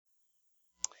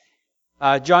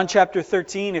John chapter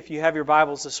 13, if you have your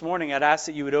Bibles this morning, I'd ask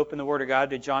that you would open the Word of God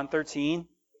to John 13.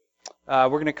 We're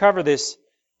going to cover this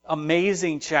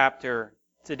amazing chapter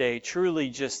today. Truly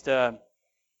just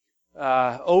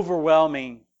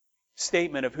overwhelming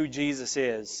statement of who Jesus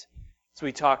is as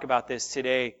we talk about this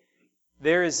today.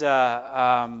 There is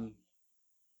I've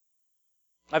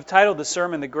titled the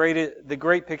sermon "The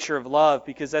Great Picture of Love"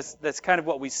 because that's kind of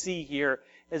what we see here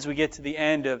as we get to the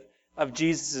end of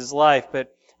Jesus' life.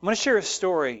 But I'm going to share a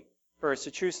story first,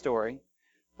 a true story,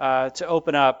 to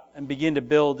open up and begin to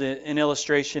build an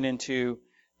illustration into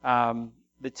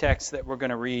the text that we're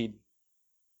going to read.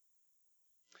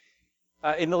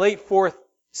 In the late 4th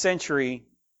century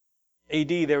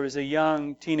A.D., there was a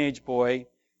young teenage boy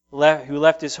who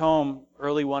left his home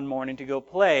early one morning to go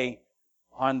play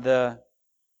on the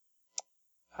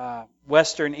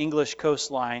western English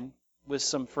coastline with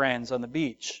some friends on the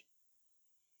beach.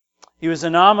 He was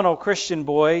a nominal Christian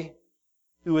boy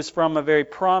who was from a very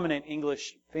prominent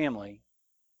English family.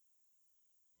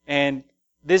 And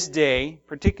this day,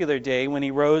 particular day, when he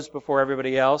rose before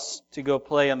everybody else to go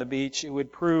play on the beach, it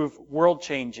would prove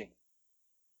world-changing.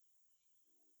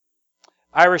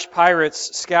 Irish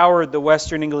pirates scoured the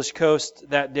western English coast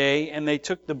that day, and they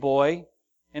took the boy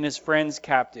and his friends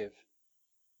captive.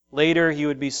 Later, he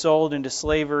would be sold into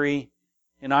slavery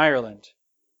in Ireland.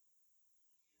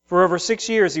 For over 6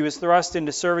 years, he was thrust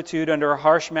into servitude under a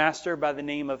harsh master by the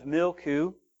name of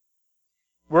Milcú.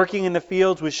 Working in the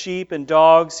fields with sheep and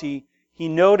dogs, he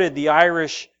noted the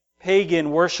Irish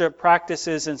pagan worship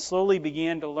practices and slowly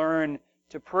began to learn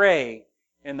to pray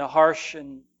in the harsh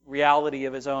and reality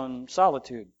of his own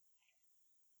solitude.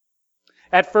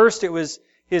 At first,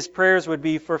 his prayers would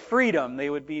be for freedom. They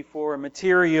would be for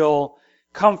material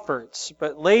comforts.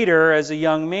 But later, as a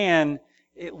young man,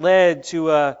 it led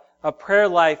to a prayer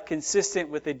life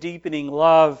consistent with a deepening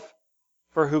love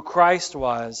for who Christ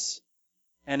was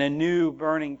and a new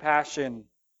burning passion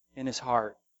in his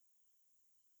heart.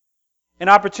 An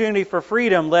opportunity for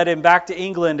freedom led him back to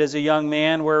England as a young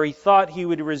man, where he thought he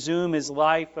would resume his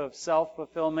life of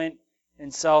self-fulfillment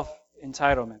and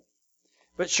self-entitlement.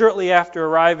 But shortly after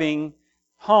arriving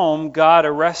home, God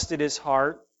arrested his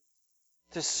heart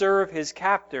to serve his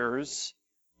captors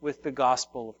with the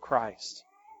gospel of Christ.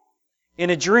 In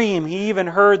a dream, he even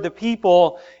heard the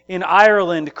people in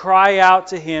Ireland cry out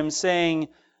to him, saying,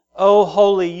 "O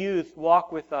holy youth,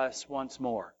 walk with us once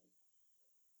more."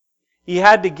 He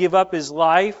had to give up his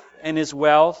life and his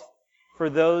wealth for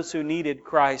those who needed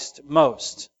Christ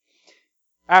most.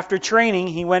 After training,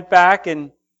 he went back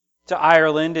to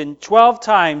Ireland, and 12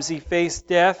 times he faced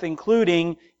death,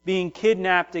 including being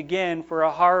kidnapped again for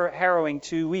a harrowing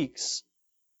 2 weeks.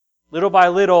 Little by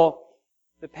little,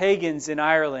 the pagans in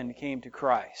Ireland came to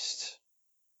Christ.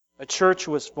 A church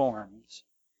was formed.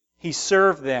 He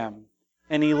served them,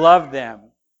 and he loved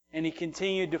them, and he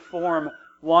continued to form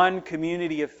one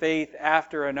community of faith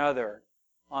after another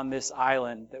on this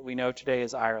island that we know today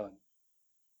as Ireland.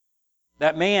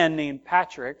 That man named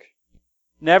Patrick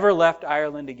never left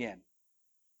Ireland again.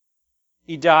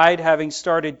 He died having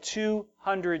started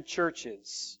 200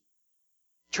 churches,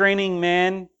 training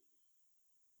men,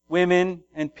 women,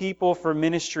 and people for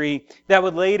ministry that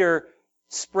would later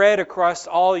spread across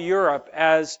all Europe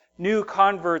as new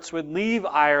converts would leave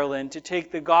Ireland to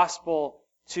take the gospel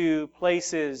to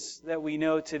places that we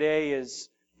know today as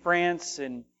France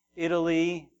and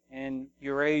Italy and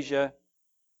Eurasia.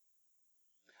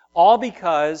 All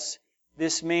because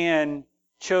this man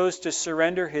chose to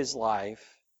surrender his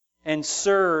life and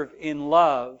serve in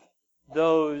love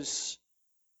those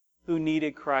who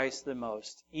needed Christ the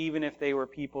most, even if they were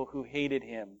people who hated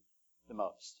him the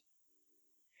most.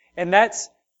 And that's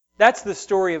the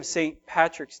story of St.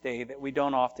 Patrick's Day that we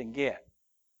don't often get.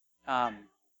 And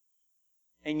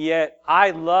yet,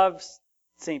 I love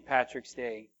St. Patrick's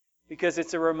Day because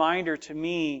it's a reminder to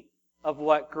me of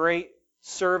what great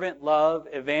servant love,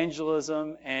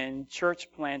 evangelism, and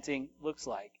church planting looks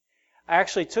like. I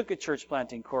actually took a church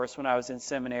planting course when I was in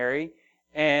seminary,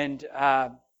 and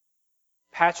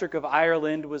Patrick of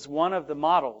Ireland was one of the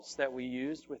models that we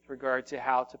used with regard to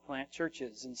how to plant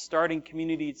churches and starting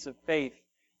communities of faith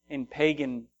in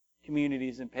pagan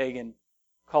communities and pagan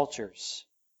cultures.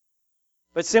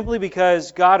 But simply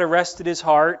because God arrested his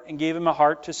heart and gave him a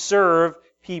heart to serve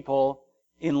people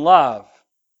in love.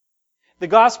 The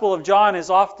Gospel of John is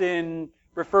often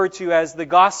referred to as the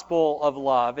Gospel of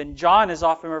Love, and John is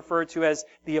often referred to as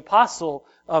the Apostle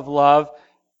of Love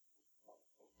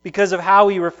because of how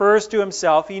he refers to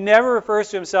himself. He never refers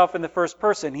to himself in the first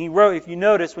person. He wrote, if you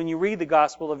notice when you read the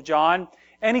Gospel of John,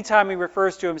 anytime he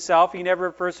refers to himself, he never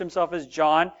refers to himself as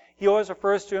John. He always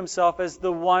refers to himself as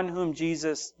the one whom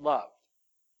Jesus loved.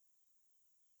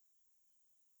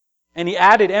 And he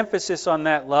added emphasis on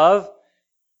that love,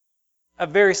 a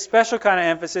very special kind of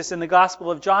emphasis in the Gospel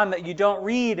of John that you don't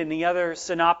read in the other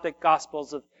synoptic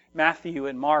Gospels of Matthew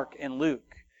and Mark and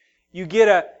Luke. You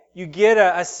get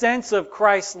a sense of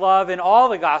Christ's love in all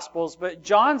the Gospels, but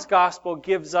John's Gospel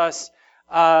gives us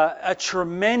a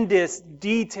tremendous,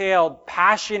 detailed,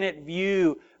 passionate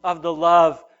view of the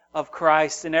love of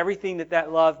Christ and everything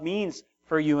that love means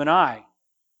for you and I.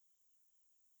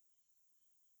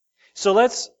 So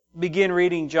let's begin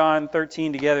reading John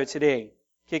 13 together today,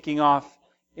 kicking off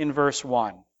in verse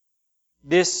 1.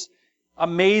 This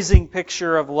amazing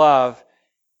picture of love.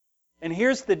 And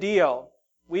here's the deal.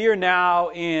 We are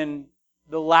now in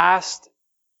the last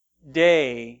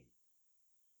day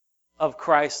of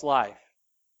Christ's life.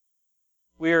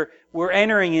 We're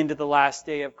entering into the last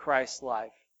day of Christ's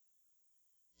life.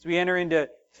 As we enter into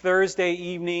Thursday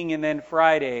evening and then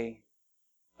Friday,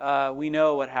 we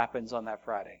know what happens on that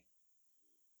Friday.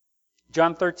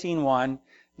 John 13:1.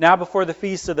 Now before the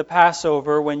feast of the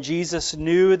Passover, when Jesus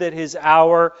knew that his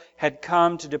hour had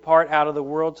come to depart out of the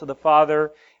world to the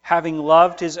Father, having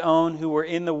loved his own who were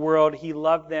in the world, he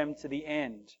loved them to the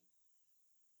end.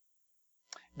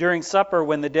 During supper,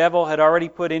 when the devil had already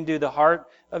put into the heart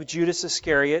of Judas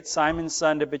Iscariot, Simon's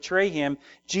son, to betray him,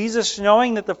 Jesus,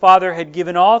 knowing that the Father had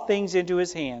given all things into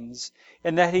his hands,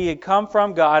 and that he had come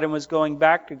from God and was going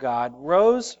back to God,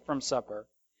 rose from supper.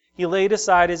 He laid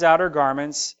aside his outer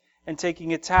garments, and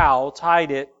taking a towel,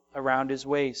 tied it around his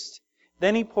waist.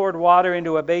 Then he poured water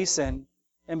into a basin,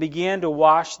 and began to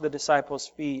wash the disciples'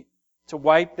 feet, to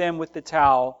wipe them with the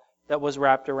towel that was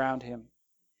wrapped around him.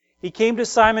 He came to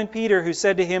Simon Peter, who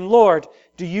said to him, Lord,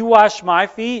 do you wash my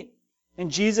feet? And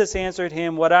Jesus answered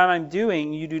him, what I am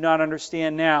doing you do not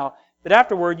understand now, but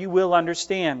afterward you will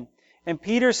understand. And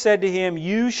Peter said to him,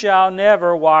 you shall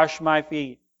never wash my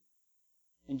feet.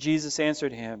 And Jesus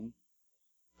answered him,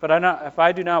 if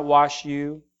I do not wash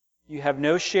you, you have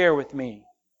no share with me.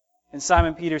 And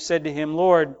Simon Peter said to him,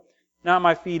 Lord, not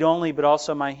my feet only, but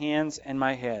also my hands and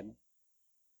my head.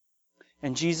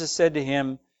 And Jesus said to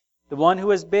him, the one who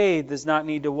has bathed does not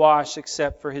need to wash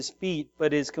except for his feet,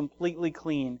 but is completely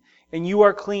clean. And you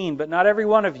are clean, but not every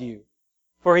one of you.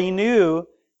 For he knew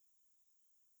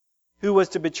who was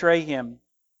to betray him.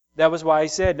 That was why he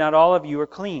said, not all of you are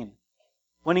clean.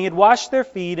 When he had washed their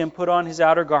feet and put on his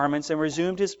outer garments and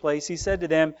resumed his place, he said to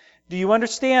them, do you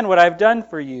understand what I have done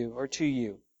for you or to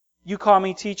you? You call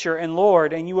me teacher and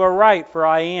Lord, and you are right, for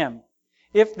I am.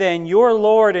 If then your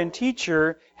Lord and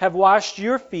teacher have washed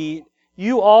your feet,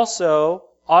 you also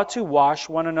ought to wash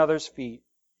one another's feet.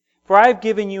 For I have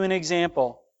given you an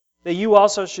example, that you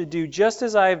also should do just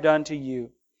as I have done to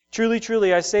you. Truly,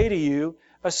 truly, I say to you,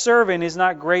 a servant is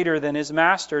not greater than his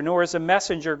master, nor is a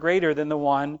messenger greater than the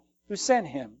one who sent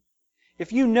him.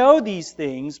 If you know these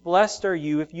things, blessed are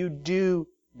you if you do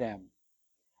them.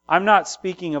 I'm not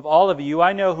speaking of all of you.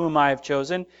 I know whom I have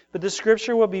chosen, but the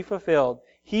scripture will be fulfilled.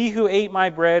 He who ate my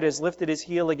bread has lifted his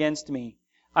heel against me.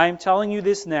 I am telling you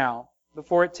this now,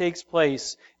 before it takes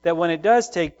place, that when it does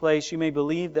take place, you may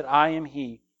believe that I am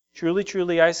he. Truly,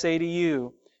 truly, I say to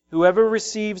you, whoever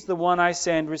receives the one I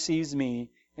send receives me,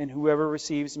 and whoever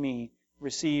receives me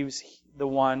receives the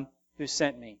one who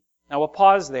sent me. Now we'll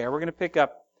pause there. We're going to pick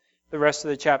up the rest of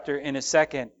the chapter in a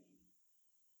second.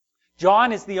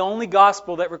 John is the only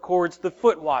gospel that records the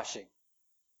foot washing.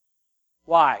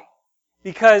 Why?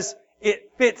 Because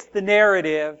it fits the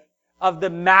narrative of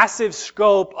the massive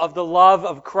scope of the love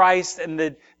of Christ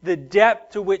and the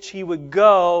depth to which he would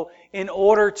go in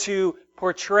order to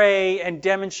portray and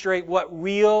demonstrate what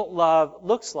real love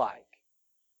looks like.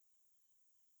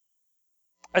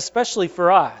 Especially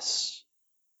for us.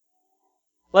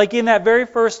 Like in that very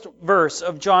first verse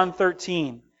of John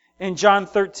 13, in John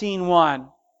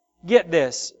 13:1. Get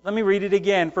this. Let me read it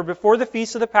again. For before the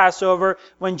feast of the Passover,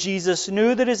 when Jesus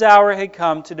knew that his hour had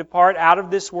come to depart out of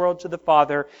this world to the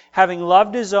Father, having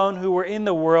loved his own who were in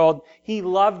the world, he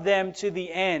loved them to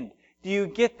the end. Do you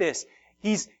get this?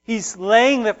 He's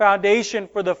laying the foundation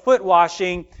for the foot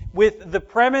washing with the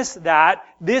premise that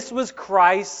this was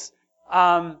Christ's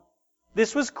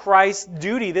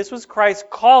duty. This was Christ's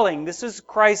calling. This is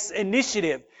Christ's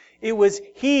initiative. It was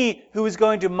he who was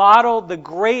going to model the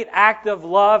great act of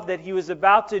love that he was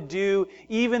about to do,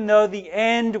 even though the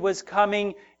end was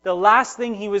coming. The last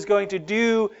thing he was going to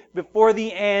do before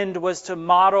the end was to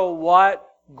model what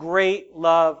great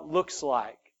love looks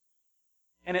like.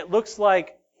 And it looks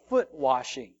like foot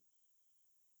washing.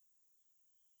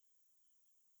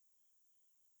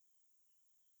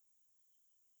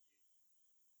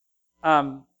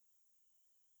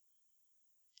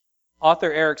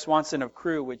 Author Eric Swanson of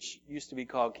Cru, which used to be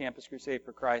called Campus Crusade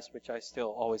for Christ, which I still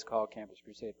always call Campus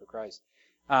Crusade for Christ,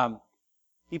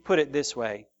 he put it this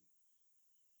way.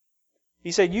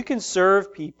 He said, you can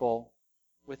serve people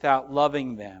without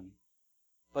loving them,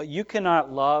 but you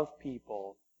cannot love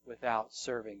people without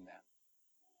serving them.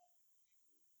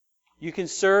 You can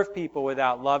serve people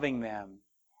without loving them,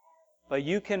 but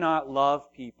you cannot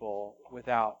love people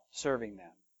without serving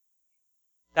them.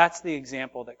 That's the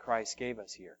example that Christ gave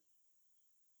us here.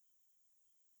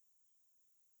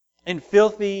 In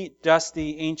filthy,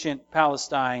 dusty, ancient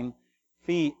Palestine,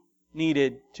 feet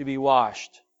needed to be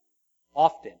washed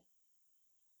often.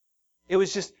 It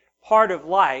was just part of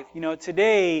life. You know,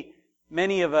 today,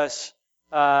 many of us,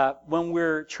 when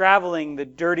we're traveling the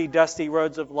dirty, dusty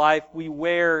roads of life, we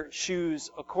wear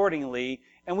shoes accordingly,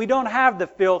 and we don't have the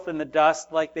filth and the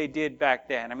dust like they did back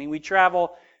then. I mean, we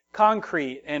travel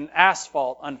concrete and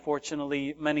asphalt,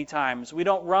 unfortunately, many times. We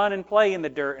don't run and play in the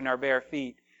dirt in our bare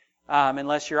feet,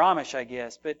 unless you're Amish, I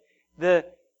guess. But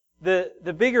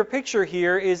the bigger picture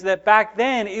here is that back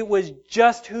then it was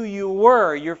just who you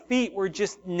were. Your feet were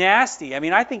just nasty. I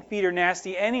mean, I think feet are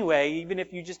nasty anyway. Even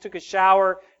if you just took a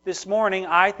shower this morning,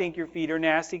 I think your feet are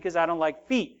nasty because I don't like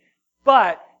feet.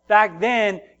 But back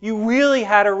then, you really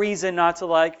had a reason not to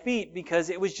like feet because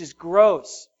it was just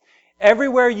gross.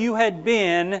 Everywhere you had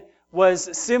been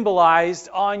was symbolized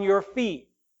on your feet.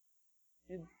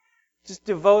 Just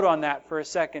devote on that for a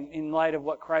second in light of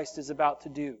what Christ is about to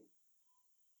do.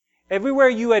 Everywhere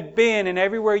you had been and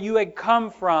everywhere you had come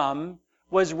from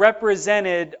was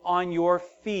represented on your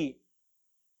feet.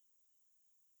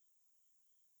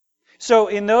 So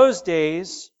in those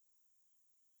days,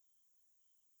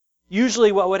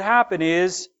 usually what would happen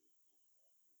is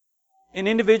an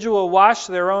individual washed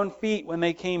their own feet when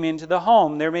they came into the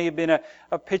home. There may have been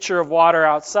a pitcher of water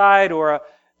outside, or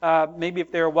maybe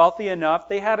if they were wealthy enough,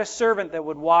 they had a servant that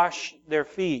would wash their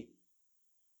feet.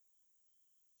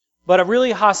 But a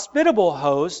really hospitable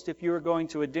host, if you were going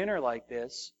to a dinner like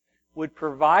this, would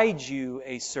provide you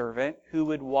a servant who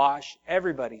would wash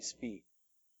everybody's feet.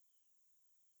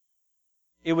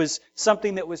 It was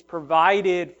something that was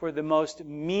provided for the most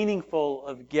meaningful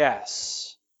of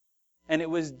guests. And it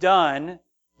was done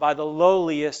by the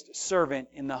lowliest servant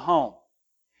in the home.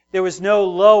 There was no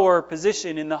lower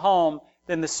position in the home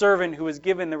than the servant who was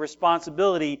given the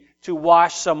responsibility to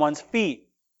wash someone's feet.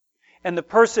 And the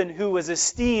person who was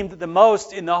esteemed the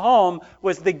most in the home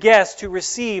was the guest who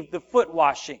received the foot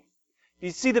washing. Do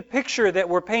you see the picture that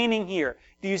we're painting here?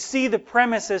 Do you see the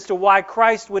premise as to why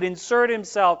Christ would insert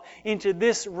Himself into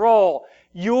this role?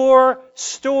 Your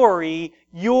story,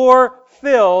 your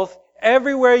filth,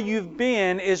 everywhere you've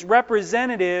been is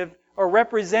representative or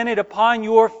represented upon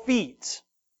your feet.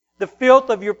 The filth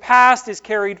of your past is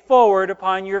carried forward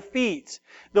upon your feet.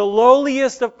 The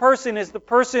lowliest of person is the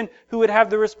person who would have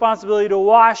the responsibility to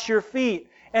wash your feet.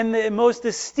 And the most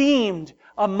esteemed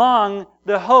among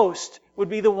the host would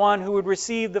be the one who would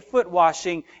receive the foot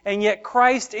washing. And yet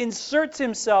Christ inserts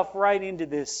Himself right into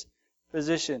this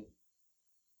position.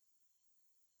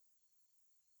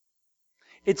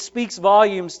 It speaks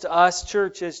volumes to us,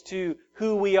 church, as to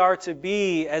who we are to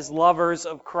be as lovers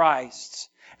of Christ,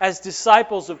 as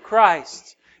disciples of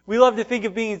Christ. We love to think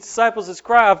of being disciples of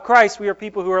Christ. We are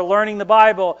people who are learning the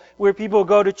Bible. We are people who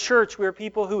go to church. We are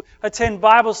people who attend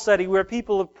Bible study. We are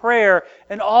people of prayer.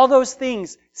 And all those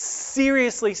things,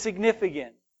 seriously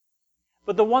significant.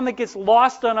 But the one that gets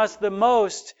lost on us the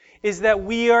most is that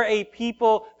we are a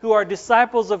people who are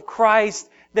disciples of Christ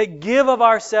that give of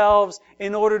ourselves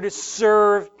in order to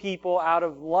serve people out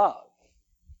of love.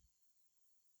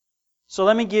 So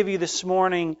let me give you this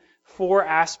morning 4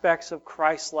 aspects of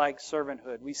Christ-like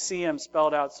servanthood. We see them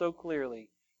spelled out so clearly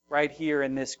right here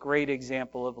in this great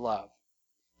example of love.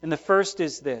 And the first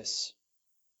is this.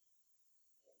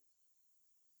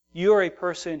 You are a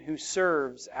person who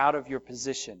serves out of your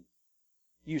position.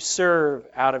 You serve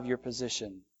out of your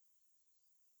position.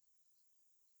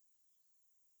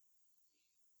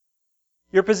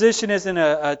 Your position isn't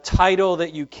a title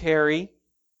that you carry.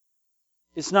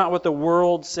 It's not what the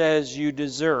world says you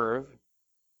deserve.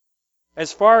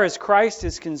 As far as Christ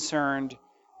is concerned,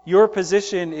 your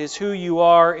position is who you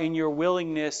are in your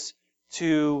willingness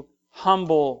to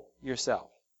humble yourself.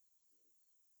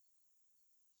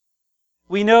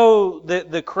 We know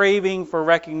that the craving for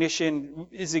recognition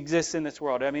exists in this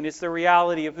world. I mean, it's the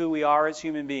reality of who we are as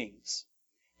human beings.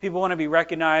 People want to be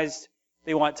recognized.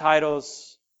 They want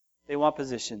titles. They want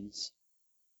positions.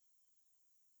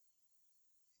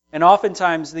 And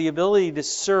oftentimes, the ability to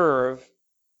serve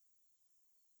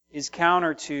is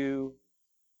counter to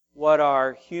what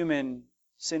our human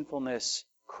sinfulness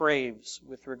craves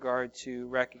with regard to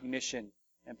recognition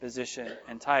and position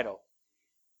and title.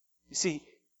 You see,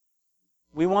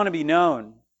 we want to be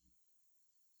known.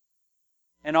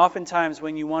 And oftentimes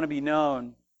when you want to be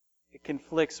known, it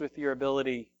conflicts with your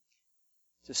ability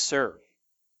to serve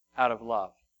out of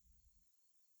love.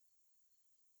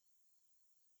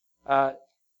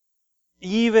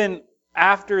 Even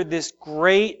after this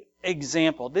great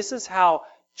example, this is how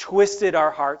twisted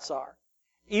our hearts are.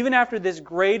 Even after this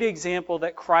great example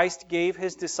that Christ gave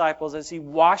His disciples as He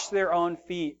washed their own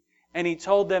feet, and He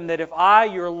told them that if I,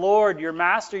 your Lord, your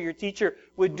Master, your Teacher,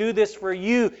 would do this for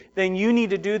you, then you need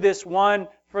to do this one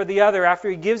for the other. After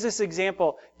He gives this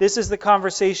example, this is the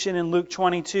conversation in Luke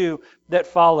 22 that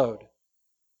followed.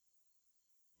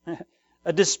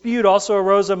 A dispute also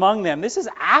arose among them. This is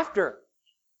after,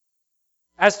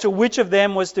 as to which of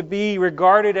them was to be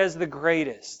regarded as the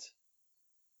greatest.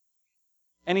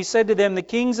 And He said to them, the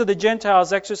kings of the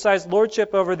Gentiles exercise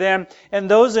lordship over them, and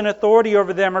those in authority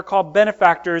over them are called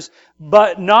benefactors,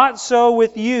 but not so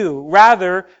with you.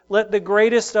 Rather, let the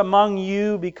greatest among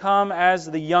you become as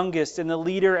the youngest, and the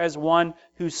leader as one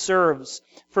who serves.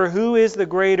 For who is the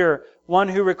greater, one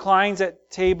who reclines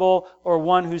at table or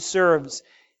one who serves?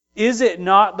 Is it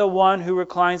not the one who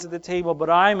reclines at the table? But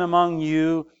I am among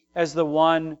you as the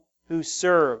one who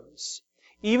serves.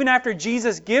 Even after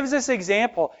Jesus gives this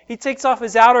example, He takes off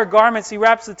His outer garments, He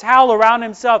wraps the towel around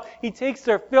Himself, He takes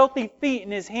their filthy feet in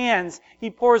His hands,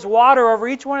 He pours water over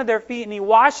each one of their feet, and He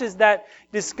washes that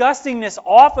disgustingness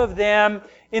off of them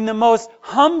in the most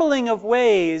humbling of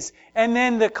ways. And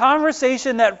then the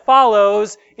conversation that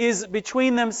follows is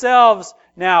between themselves.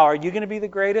 Now, are you going to be the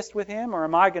greatest with Him, or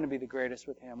am I going to be the greatest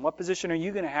with Him? What position are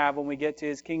you going to have when we get to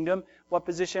His kingdom? What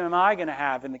position am I going to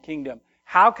have in the kingdom?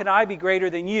 How can I be greater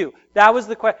than you? That was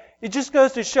the question. It just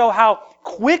goes to show how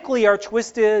quickly our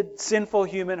twisted, sinful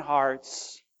human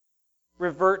hearts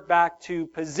revert back to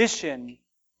position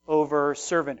over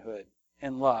servanthood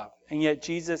and love. And yet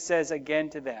Jesus says again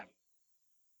to them,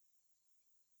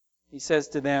 He says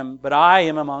to them, but I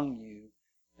am among you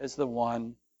as the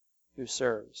one who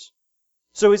serves.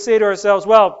 So we say to ourselves,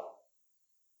 well,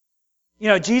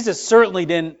 Jesus certainly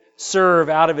didn't serve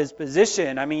out of His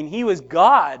position. I mean, He was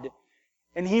God.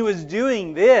 And He was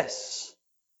doing this.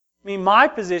 I mean, my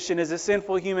position as a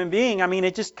sinful human being,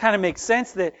 it just kind of makes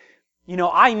sense that,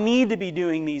 I need to be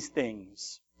doing these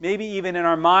things. Maybe even in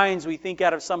our minds we think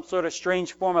out of some sort of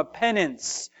strange form of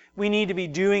penance. We need to be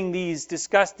doing these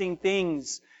disgusting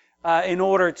things in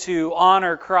order to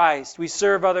honor Christ. We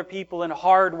serve other people in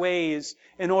hard ways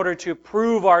in order to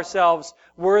prove ourselves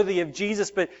worthy of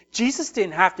Jesus. But Jesus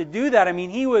didn't have to do that.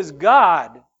 He was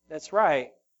God. That's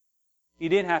right. He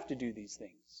didn't have to do these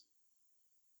things.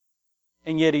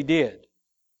 And yet He did.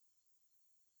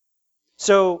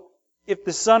 So, if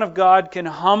the Son of God can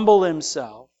humble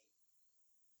Himself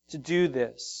to do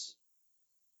this,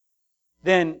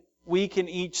 then we can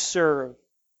each serve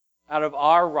out of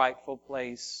our rightful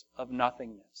place of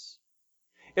nothingness.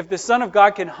 If the Son of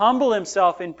God can humble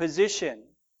Himself in position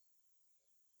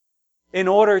in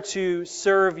order to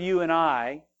serve you and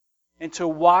I and to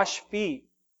wash feet,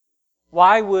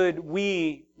 why would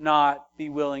we not be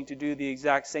willing to do the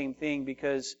exact same thing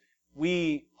because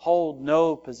we hold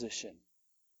no position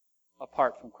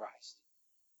apart from Christ?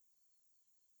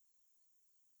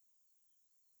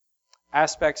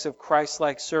 Aspects of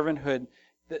Christ-like servanthood.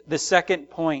 The second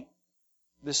point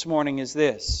this morning is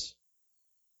this.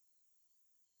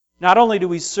 Not only do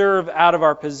we serve out of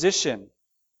our position,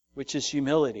 which is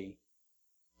humility,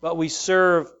 but we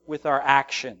serve with our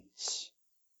actions.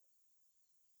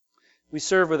 We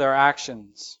serve with our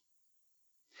actions.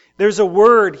 There's a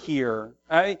word here.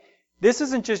 This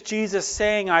isn't just Jesus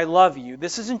saying, I love you.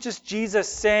 This isn't just Jesus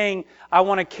saying, I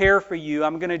want to care for you.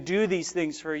 I'm going to do these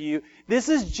things for you. This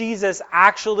is Jesus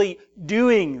actually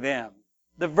doing them.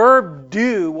 The verb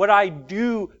do, what I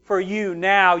do for you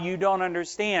now, you don't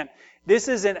understand. This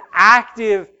is an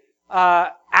active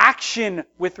action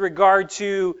with regard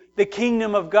to the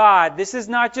kingdom of God. This is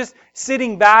not just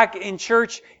sitting back in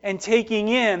church and taking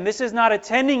in. This is not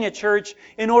attending a church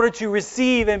in order to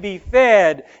receive and be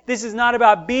fed. This is not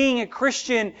about being a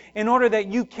Christian in order that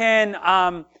you can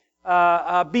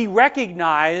be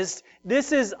recognized.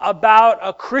 This is about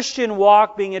a Christian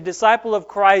walk, being a disciple of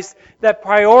Christ that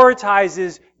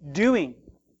prioritizes doing.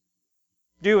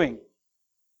 Doing.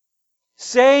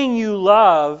 Saying you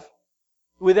love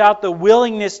without the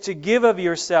willingness to give of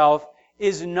yourself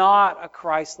is not a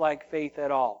Christ-like faith at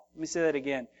all. Let me say that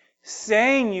again.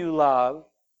 Saying you love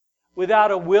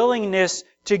without a willingness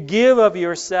to give of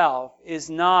yourself is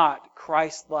not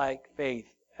Christ-like faith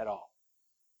at all.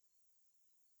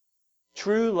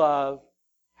 True love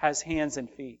has hands and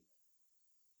feet.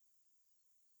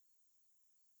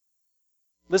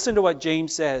 Listen to what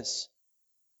James says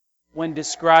when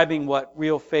describing what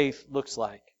real faith looks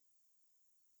like.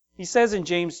 He says in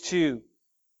James 2,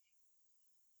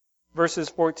 verses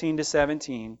 14 to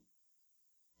 17,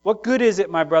 "What good is it,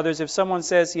 my brothers, if someone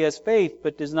says he has faith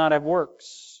but does not have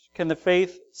works? Can the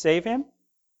faith save him?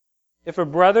 If a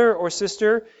brother or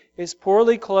sister is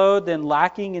poorly clothed and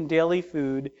lacking in daily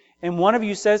food, and one of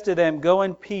you says to them, 'Go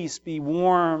in peace, be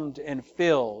warmed and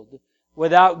filled,'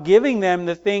 without giving them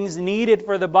the things needed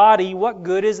for the body, what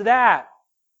good is that?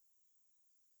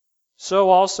 So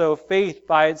also faith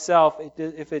by itself,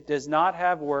 if it does not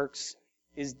have works,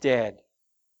 is dead."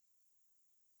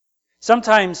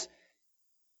 Sometimes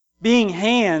being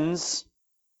hands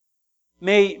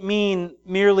may mean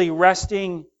merely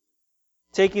resting,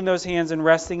 taking those hands and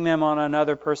resting them on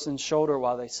another person's shoulder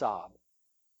while they sob.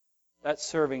 That's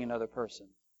serving another person.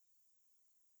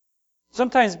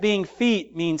 Sometimes being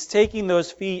feet means taking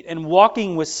those feet and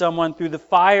walking with someone through the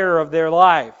fire of their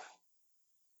life.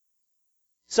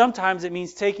 Sometimes it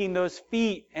means taking those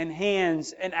feet and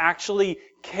hands and actually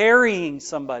carrying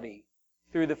somebody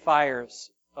through the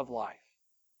fires of life.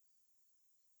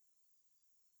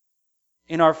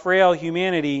 In our frail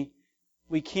humanity,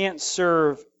 we can't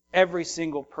serve every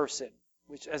single person,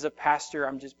 which as a pastor,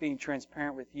 I'm just being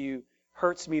transparent with you,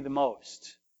 hurts me the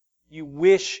most. You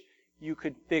wish you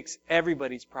could fix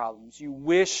everybody's problems. You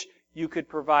wish you could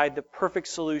provide the perfect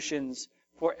solutions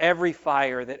for every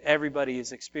fire that everybody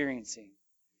is experiencing.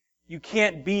 You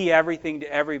can't be everything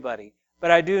to everybody.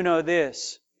 But I do know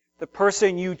this. The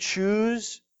person you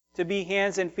choose to be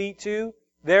hands and feet to,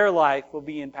 their life will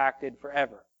be impacted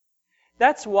forever.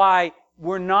 That's why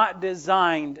we're not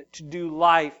designed to do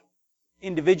life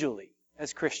individually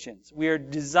as Christians. We are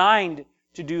designed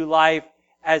to do life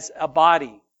as a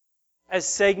body, as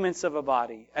segments of a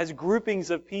body, as groupings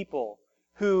of people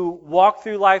who walk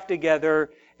through life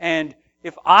together. And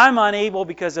if I'm unable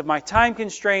because of my time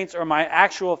constraints or my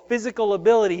actual physical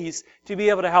abilities to be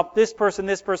able to help this person,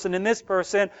 and this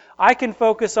person, I can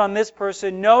focus on this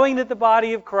person knowing that the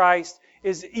body of Christ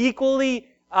is equally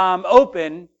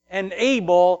open and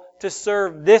able to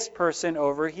serve this person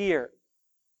over here.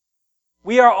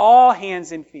 We are all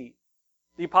hands and feet.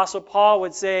 The Apostle Paul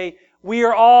would say, we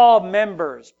are all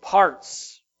members,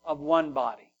 parts of one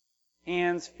body.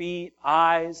 Hands, feet,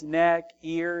 eyes, neck,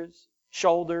 ears,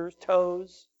 shoulders,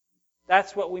 toes.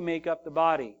 That's what we make up the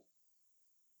body.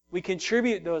 We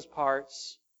contribute those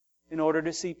parts in order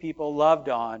to see people loved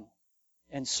on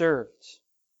and served.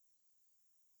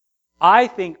 I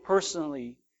think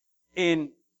personally,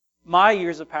 in my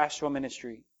years of pastoral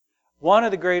ministry, one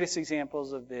of the greatest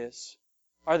examples of this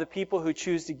are the people who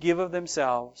choose to give of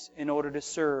themselves in order to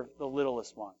serve the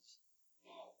littlest ones.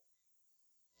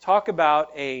 Talk about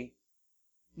a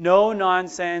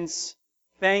no-nonsense,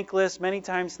 thankless, many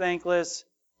times thankless,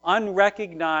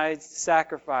 unrecognized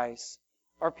sacrifice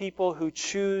are people who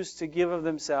choose to give of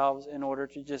themselves in order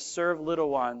to just serve little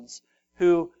ones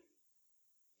who,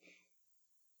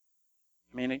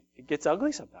 it gets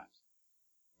ugly sometimes,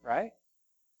 right?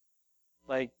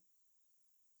 Like,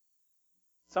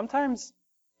 sometimes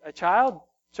a child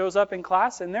shows up in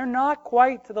class and they're not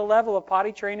quite to the level of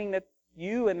potty training that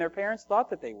you and their parents thought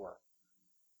that they were.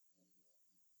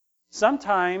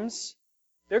 Sometimes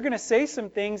they're going to say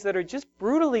some things that are just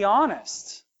brutally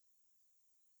honest.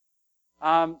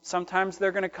 Sometimes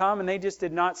they're going to come and they just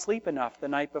did not sleep enough the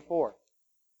night before.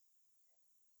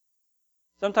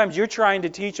 Sometimes you're trying to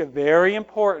teach a very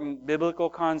important biblical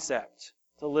concept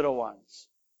to little ones.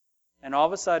 And all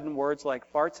of a sudden, words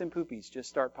like farts and poopies just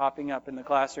start popping up in the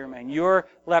classroom, and you're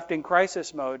left in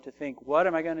crisis mode to think, what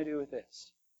am I going to do with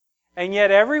this? And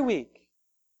yet every week,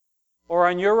 or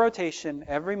on your rotation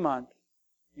every month,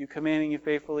 you come in and you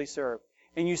faithfully serve.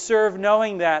 And you serve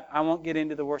knowing that I won't get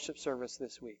into the worship service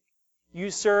this week.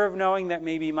 You serve knowing that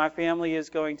maybe my family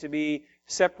is going to be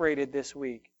separated this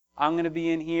week. I'm going to be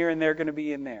in here and they're going to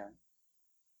be in there.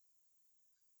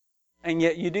 And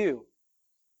yet you do.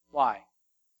 Why?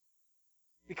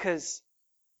 Because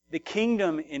the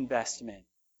kingdom investment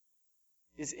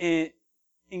is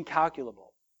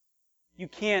incalculable. You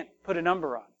can't put a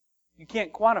number on it. You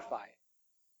can't quantify it.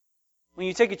 When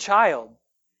you take a child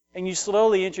and you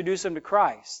slowly introduce them to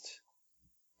Christ,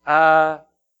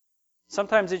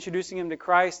 sometimes introducing them to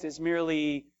Christ is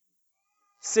merely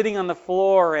sitting on the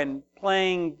floor and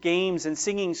playing games and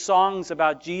singing songs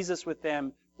about Jesus with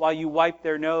them while you wipe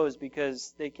their nose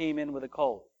because they came in with a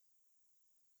cold.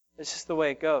 It's just the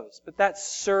way it goes. But that's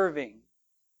serving.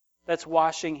 That's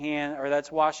washing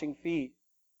that's washing feet.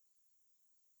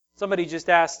 Somebody just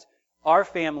asked our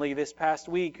family this past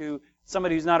week who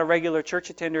somebody who's not a regular church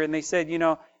attender, and they said,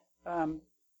 your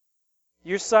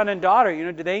son and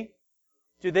daughter,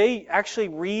 do they actually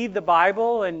read the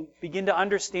Bible and begin to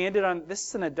understand it? This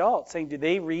is an adult saying, do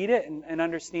they read it and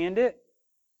understand it?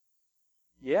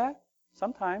 Yeah,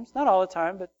 sometimes. Not all the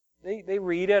time, but they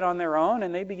read it on their own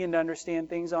and they begin to understand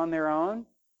things on their own.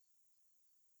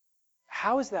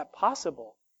 How is that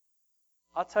possible?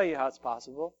 I'll tell you how it's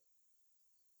possible.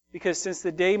 Because since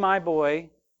the day my boy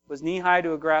was knee-high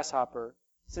to a grasshopper,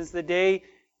 since the day,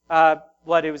 it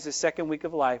was his second week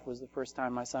of life was the first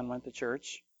time my son went to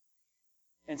church.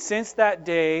 And since that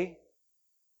day,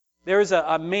 there was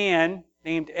a man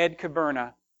named Ed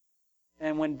Caberna.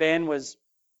 And when Ben was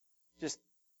just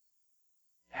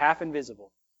half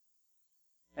invisible.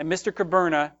 And Mr.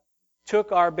 Caberna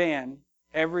took our Ben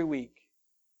every week.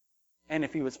 And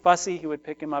if he was fussy, he would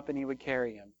pick him up and he would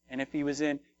carry him. And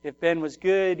if Ben was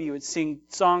good, he would sing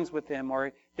songs with him,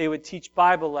 or they would teach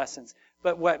Bible lessons.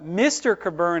 But what Mr.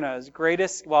 Caberna's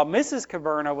greatest, while Mrs.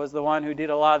 Caberna was the one who did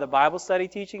a lot of the Bible study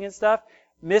teaching and stuff,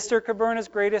 Mr. Caberna's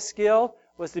greatest skill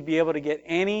was to be able to get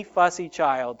any fussy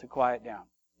child to quiet down.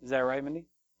 Is that right, Mindy?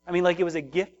 I mean, like it was a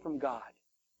gift from God.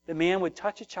 The man would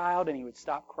touch a child and he would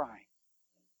stop crying.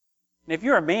 And if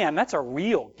you're a man, that's a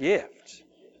real gift.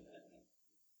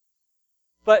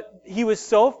 But he was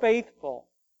so faithful.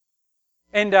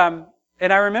 And I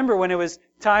remember when it was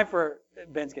time for,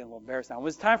 Ben's getting a little embarrassed now. It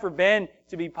was time for Ben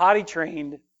to be potty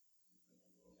trained.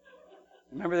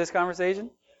 Remember this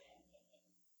conversation?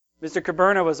 Mr.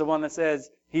 Caberna was the one that says,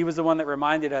 he was the one that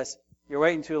reminded us, you're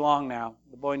waiting too long now.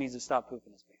 The boy needs to stop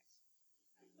pooping his pants.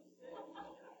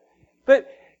 But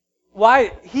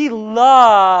why? He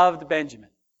loved Benjamin.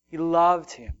 He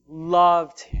loved him.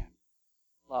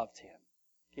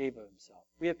 Gave of himself.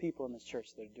 We have people in this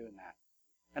church that are doing that.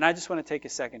 And I just want to take a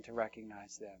second to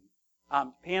recognize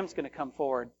them. Pam's going to come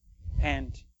forward,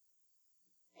 and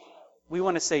we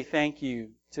want to say thank you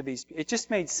to these. It just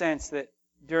made sense that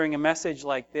during a message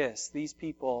like this, these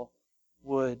people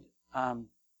would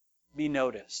be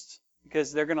noticed,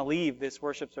 because they're going to leave this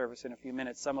worship service in a few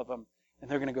minutes, some of them, and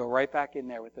they're going to go right back in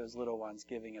there with those little ones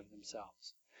giving of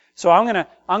themselves. So I'm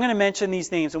going to mention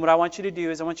these names, and what I want you to do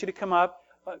is I want you to come up.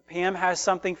 Pam has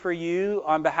something for you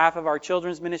on behalf of our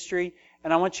children's ministry,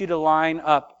 and I want you to line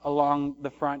up along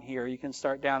the front here. You can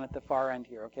start down at the far end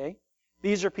here, okay?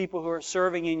 These are people who are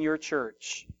serving in your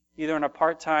church, either on a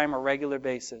part-time or regular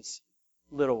basis.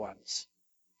 Little ones.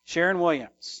 Sharon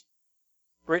Williams,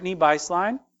 Brittany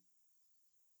Beislein,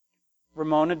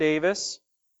 Ramona Davis,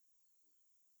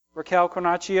 Raquel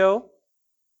Cornacchio,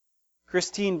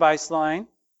 Christine Beislein,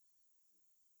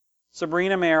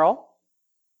 Sabrina Merrill,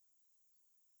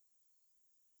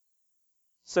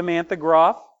 Samantha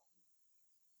Groff,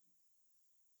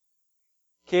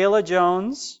 Kayla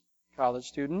Jones, college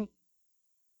student,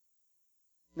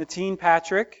 Natine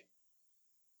Patrick,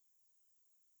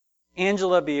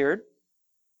 Angela Beard,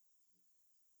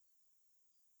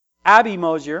 Abby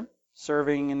Mosier,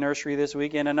 serving in nursery this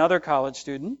week, and another college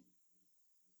student,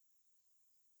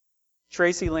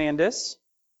 Tracy Landis,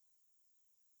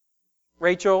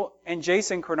 Rachel and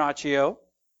Jason Cornacchio,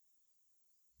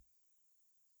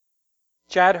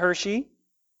 Chad Hershey,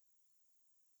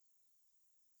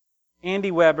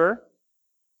 Andy Weber,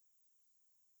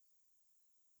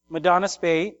 Madonna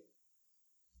Spate,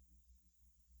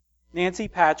 Nancy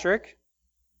Patrick,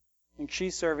 I think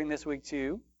she's serving this week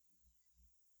too,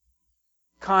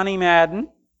 Connie Madden.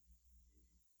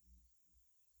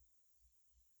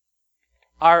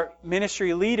 Our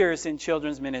ministry leaders in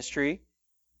children's ministry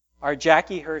are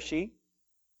Jackie Hershey,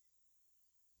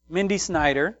 Mindy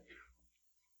Snyder,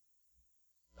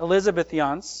 Elizabeth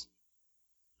Yance,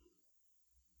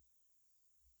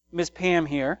 Miss Pam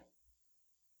here.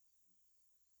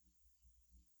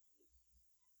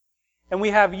 And we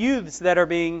have youths that are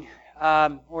being,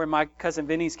 or in my cousin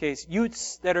Vinny's case,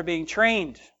 youths that are being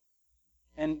trained.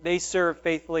 And they serve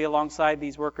faithfully alongside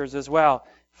these workers as well.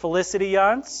 Felicity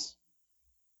Yance,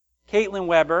 Caitlin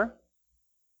Weber,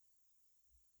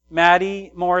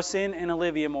 Maddie Morrison and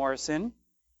Olivia Morrison,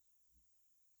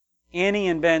 Annie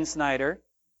and Ben Snyder,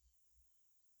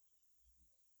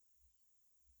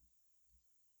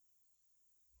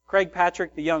 Craig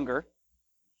Patrick the Younger,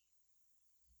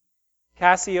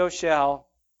 Cassie O'Shell,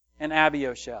 and Abby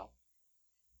O'Shell.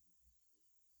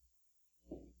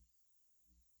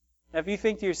 Now, if you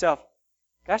think to yourself,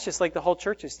 gosh, it's like the whole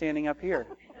church is standing up here.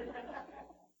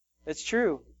 It's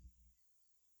true.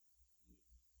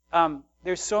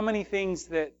 There's so many things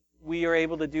that we are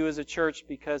able to do as a church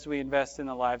because we invest in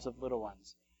the lives of little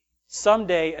ones.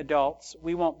 Someday, adults,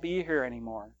 we won't be here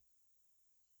anymore.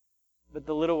 But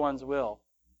the little ones will.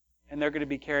 And they're going to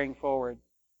be carrying forward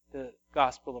the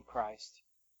gospel of Christ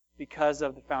because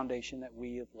of the foundation that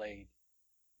we have laid.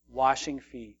 Washing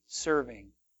feet, serving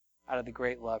out of the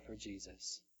great love for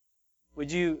Jesus.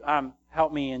 Would you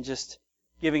help me in just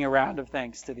giving a round of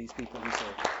thanks to these people who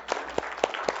serve?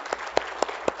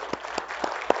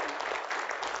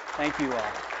 Thank you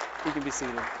all. You can be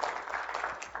seated.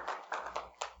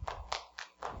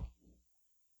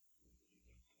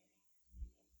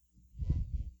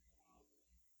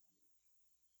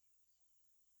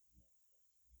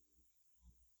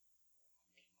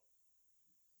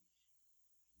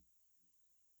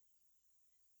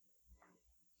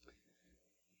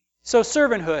 So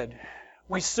servanthood.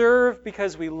 We serve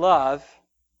because we love.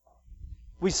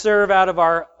 We serve out of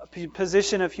our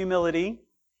position of humility.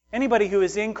 Anybody who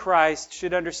is in Christ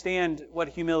should understand what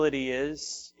humility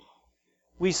is.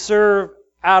 We serve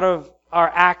out of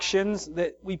our actions,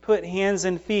 that we put hands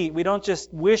and feet. We don't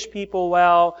just wish people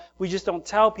well. We just don't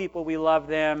tell people we love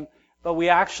them, but we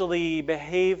actually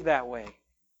behave that way.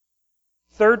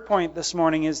 Third point this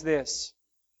morning is this.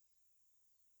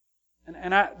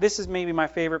 This is maybe my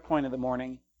favorite point of the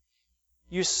morning.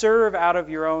 You serve out of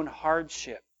your own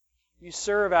hardship. You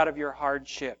serve out of your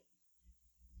hardship.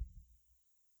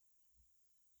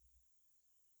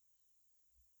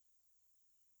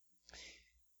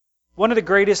 One of the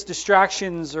greatest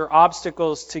distractions or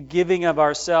obstacles to giving of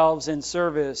ourselves in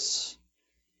service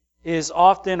is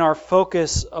often our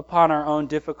focus upon our own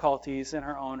difficulties and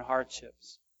our own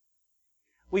hardships.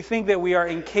 We think that we are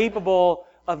incapable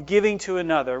of giving to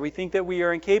another. We think that we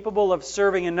are incapable of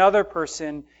serving another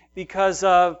person because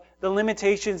of the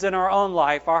limitations in our own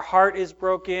life. Our heart is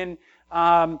broken.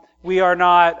 We are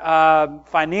not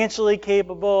financially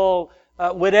capable.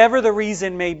 Whatever the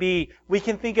reason may be, we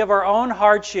can think of our own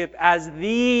hardship as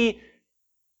the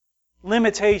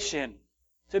limitation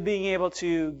to being able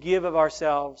to give of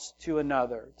ourselves to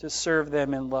another, to serve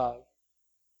them in love.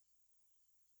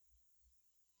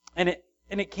 And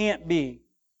it can't be.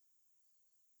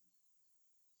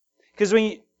 Because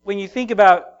when you think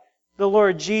about the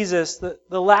Lord Jesus,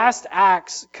 the last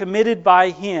acts committed by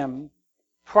Him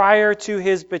prior to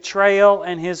His betrayal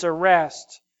and His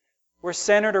arrest were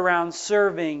centered around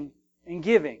serving and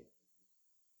giving.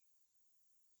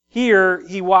 Here,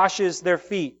 He washes their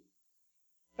feet.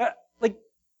 Like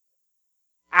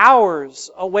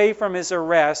hours away from His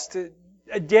arrest,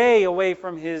 a day away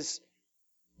from His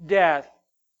death,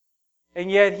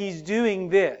 and yet He's doing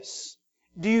this.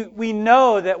 We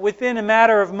know that within a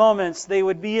matter of moments they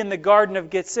would be in the Garden of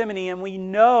Gethsemane, and we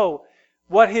know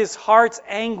what His heart's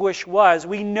anguish was.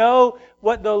 We know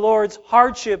what the Lord's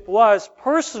hardship was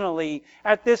personally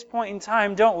at this point in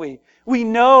time, don't we? We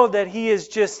know that He is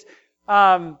just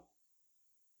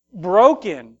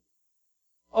broken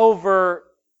over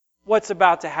what's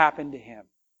about to happen to Him.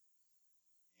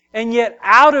 And yet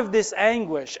out of this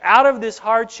anguish, out of this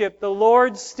hardship, the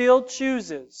Lord still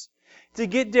chooses to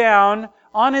get down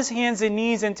on His hands and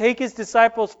knees and take His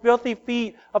disciples' filthy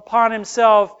feet upon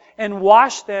Himself and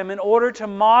wash them in order to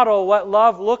model what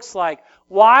love looks like.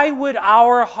 Why would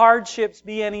our hardships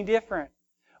be any different?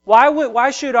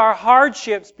 Why should our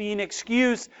hardships be an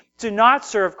excuse to not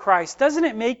serve Christ? Doesn't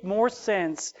it make more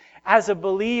sense as a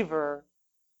believer?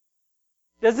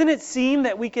 Doesn't it seem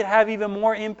that we could have even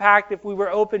more impact if we were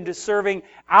open to serving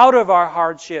out of our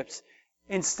hardships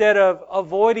instead of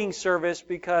avoiding service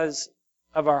because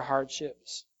of our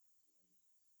hardships?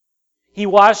 He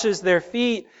washes their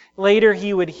feet. Later,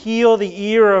 He would heal the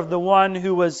ear of the one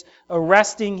who was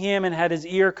arresting Him and had his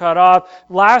ear cut off.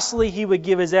 Lastly, He would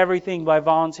give His everything by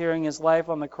volunteering His life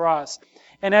on the cross.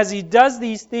 And as He does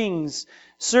these things,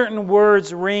 certain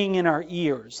words ring in our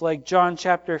ears. Like John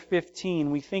chapter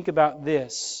 15, we think about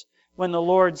this. When the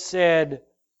Lord said,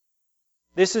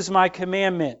 "This is my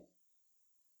commandment,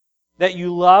 that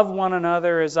you love one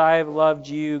another as I have loved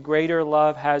you. Greater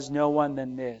love has no one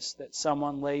than this, that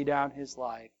someone lay down his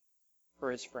life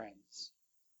for his friends."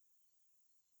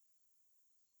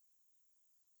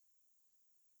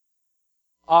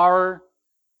 Our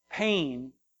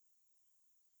pain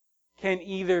can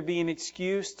either be an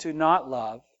excuse to not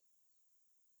love,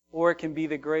 or it can be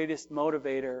the greatest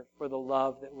motivator for the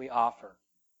love that we offer.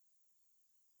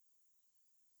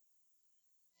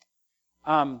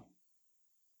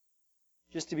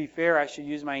 Just to be fair, I should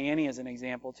use my Annie as an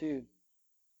example too.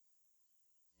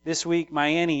 This week, my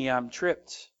Annie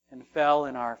tripped and fell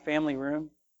in our family room,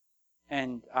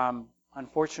 and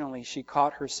unfortunately, she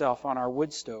caught herself on our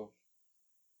wood stove.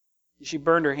 She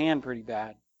burned her hand pretty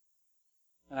bad.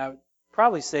 And I would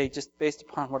probably say, just based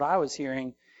upon what I was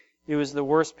hearing, it was the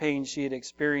worst pain she had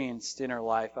experienced in her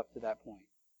life up to that point.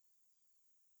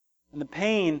 And the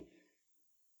pain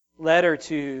led her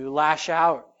to lash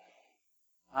out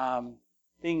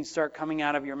things start coming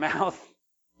out of your mouth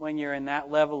when you're in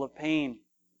that level of pain.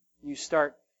 You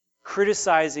start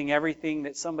criticizing everything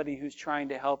that somebody who's trying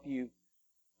to help you,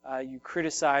 you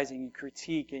criticize and you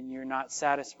critique, and you're not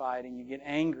satisfied and you get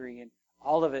angry, and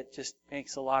all of it just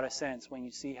makes a lot of sense when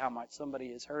you see how much somebody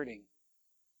is hurting.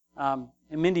 And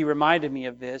Mindy reminded me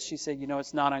of this. She said,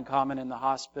 it's not uncommon in the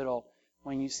hospital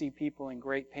when you see people in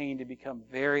great pain to become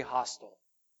very hostile.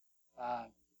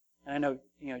 And I know,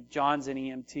 John's an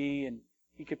EMT, and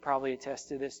he could probably attest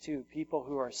to this too. People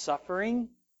who are suffering,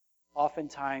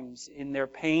 oftentimes in their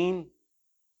pain,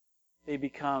 they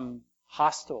become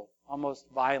hostile, almost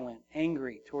violent,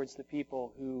 angry towards the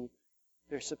people who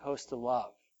they're supposed to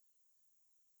love.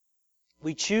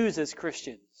 We choose as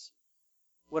Christians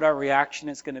what our reaction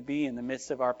is going to be in the midst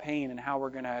of our pain and how we're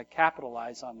going to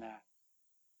capitalize on that.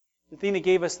 The thing that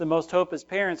gave us the most hope as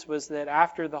parents was that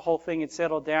after the whole thing had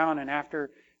settled down and after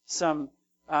some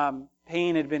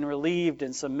pain had been relieved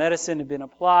and some medicine had been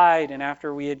applied, and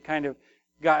after we had kind of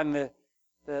gotten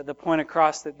the point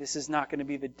across that this is not going to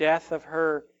be the death of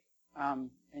her, and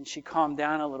she calmed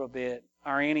down a little bit,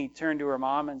 our Annie turned to her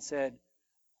mom and said,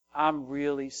 "I'm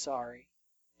really sorry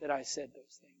that I said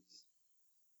those things."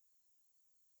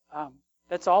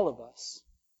 That's all of us.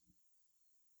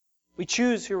 We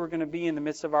choose who we're going to be in the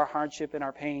midst of our hardship and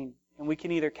our pain, and we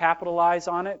can either capitalize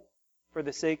on it for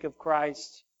the sake of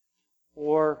Christ,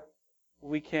 or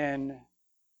we can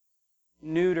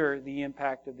neuter the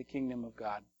impact of the kingdom of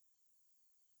God.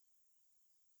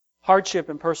 Hardship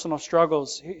and personal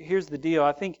struggles. Here's the deal.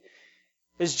 I think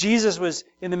as Jesus was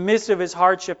in the midst of His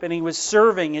hardship and He was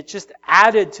serving, it just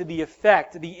added to the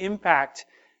effect, the impact.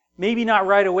 Maybe not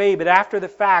right away, but after the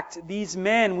fact,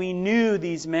 we knew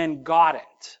these men got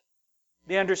it.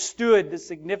 They understood the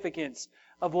significance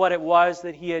of what it was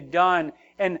that He had done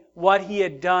and what He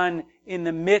had done in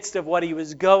the midst of what He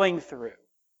was going through.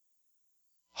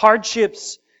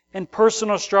 Hardships and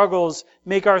personal struggles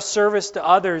make our service to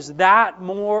others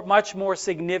much more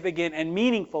significant and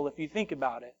meaningful if you think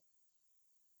about it.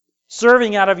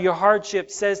 Serving out of your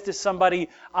hardship says to somebody,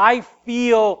 "I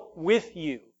feel with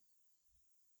you."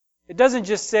 It doesn't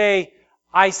just say,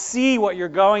 "I see what you're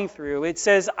going through." It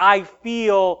says, "I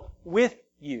feel with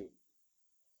you."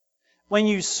 When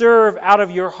you serve out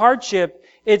of your hardship,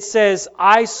 it says,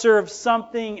 "I serve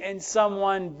something and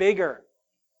someone bigger."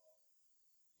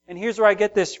 And here's where I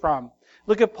get this from.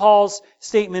 Look at Paul's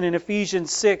statement in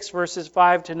Ephesians 6, verses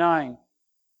 5 to 9.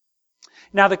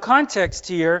 Now the context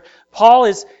here,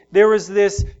 there was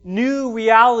this new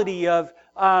reality of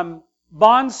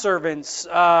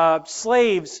bondservants,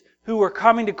 slaves who were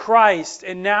coming to Christ,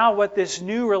 and now what this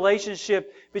new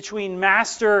relationship between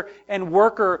master and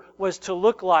worker was to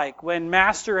look like, when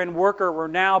master and worker were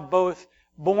now both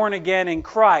born again in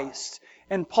Christ.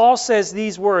 And Paul says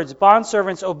these words,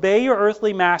 "Bondservants, obey your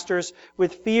earthly masters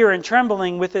with fear and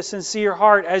trembling, with a sincere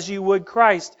heart, as you would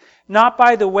Christ, not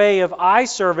by the way of eye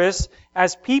service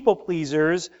as people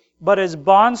pleasers, but as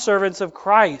bondservants of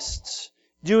Christ,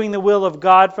 doing the will of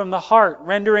God from the heart,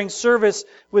 rendering service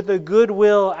with a good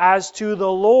will as to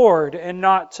the Lord and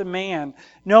not to man,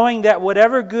 knowing that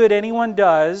whatever good anyone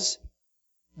does,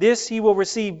 this he will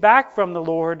receive back from the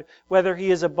Lord, whether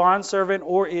he is a bondservant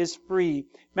or is free.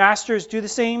 Masters, do the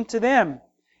same to them,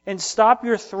 and stop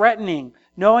your threatening,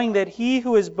 knowing that He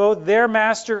who is both their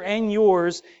master and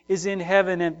yours is in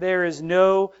heaven, and there is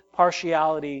no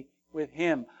partiality with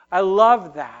Him." I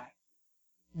love that.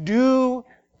 Do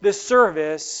the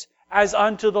service as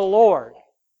unto the Lord.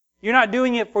 You're not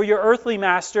doing it for your earthly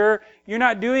master. You're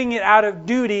not doing it out of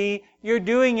duty. You're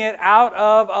doing it out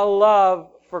of a love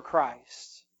for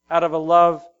Christ, out of a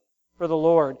love for the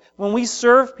Lord. When we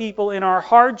serve people in our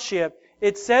hardship,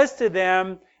 it says to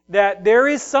them that there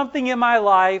is something in my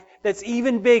life that's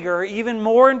even bigger, even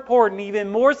more important, even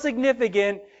more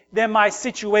significant than my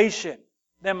situation,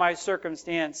 than my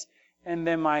circumstance, and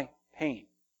than my pain.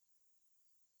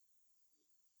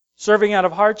 Serving out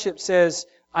of hardship says,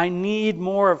 I need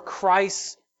more of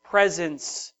Christ's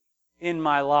presence in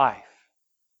my life.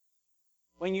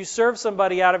 When you serve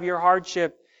somebody out of your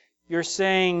hardship, you're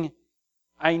saying,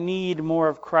 I need more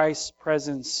of Christ's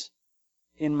presence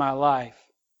in my life.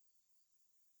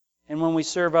 And when we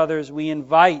serve others, we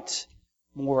invite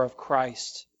more of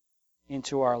Christ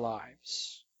into our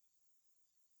lives.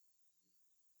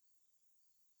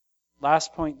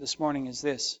 Last point this morning is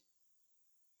this.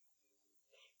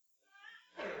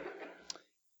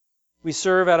 We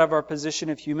serve out of our position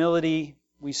of humility.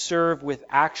 We serve with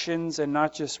actions and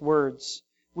not just words.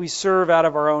 We serve out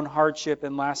of our own hardship.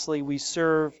 And lastly, we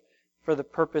serve for the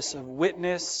purpose of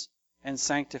witness and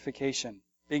sanctification.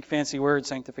 Big fancy word,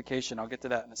 sanctification. I'll get to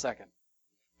that in a second.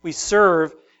 We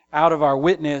serve out of our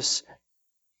witness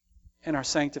and our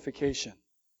sanctification.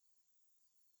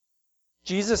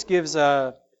 Jesus gives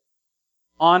a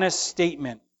honest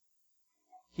statement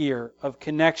here of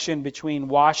connection between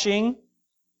washing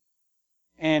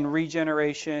and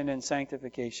regeneration and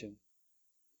sanctification.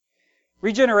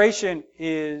 Regeneration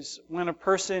is when a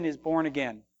person is born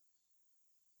again.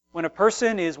 When a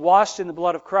person is washed in the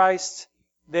blood of Christ,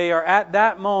 they are at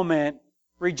that moment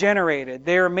regenerated.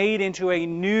 They are made into a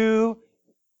new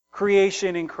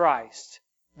creation in Christ.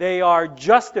 They are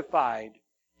justified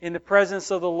in the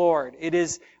presence of the Lord. It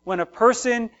is when a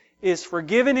person is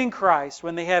forgiven in Christ,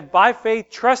 when they have by faith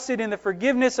trusted in the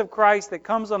forgiveness of Christ that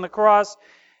comes on the cross,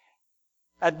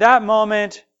 at that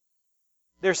moment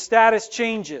their status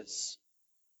changes.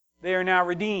 They are now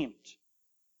redeemed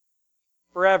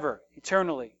forever,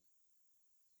 eternally.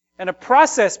 And a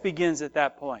process begins at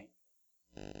that point.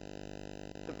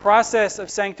 The process of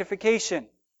sanctification.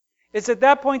 It's at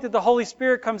that point that the Holy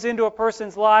Spirit comes into a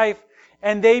person's life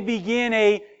and they begin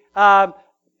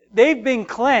they've been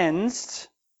cleansed,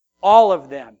 all of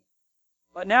them.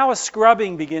 But now a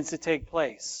scrubbing begins to take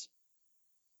place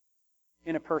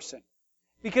in a person.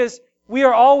 Because we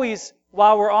are always,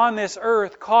 while we're on this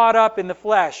earth, caught up in the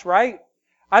flesh, right?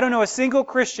 I don't know a single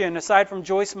Christian, aside from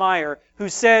Joyce Meyer, who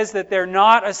says that they're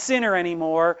not a sinner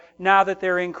anymore now that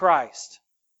they're in Christ.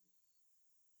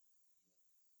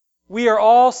 We are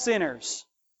all sinners,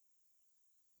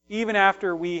 even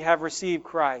after we have received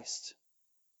Christ.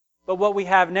 But what we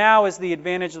have now is the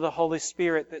advantage of the Holy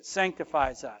Spirit that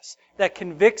sanctifies us, that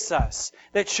convicts us,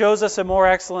 that shows us a more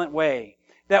excellent way,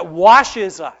 that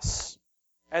washes us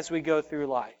as we go through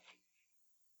life.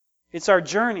 It's our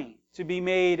journey to be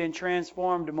made and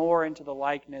transformed more into the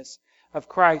likeness of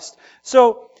Christ.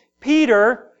 So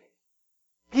Peter,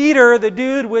 the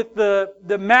dude with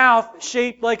the mouth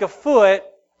shaped like a foot,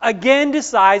 again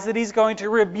decides that he's going to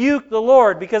rebuke the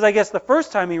Lord, because I guess the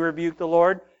first time he rebuked the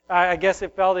Lord, I guess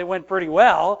it went pretty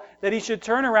well, that he should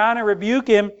turn around and rebuke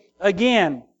him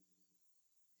again.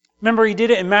 Remember, he did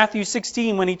it in Matthew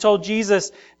 16 when he told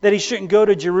Jesus that he shouldn't go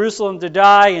to Jerusalem to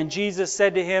die, and Jesus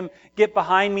said to him, "Get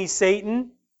behind me,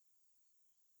 Satan."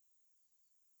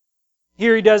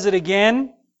 Here he does it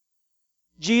again.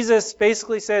 Jesus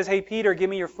basically says, "Hey, Peter, give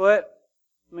me your foot.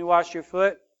 Let me wash your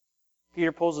foot."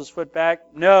 Peter pulls his foot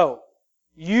back. "No,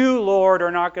 you, Lord, are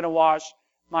not going to wash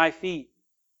my feet."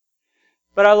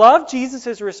 But I love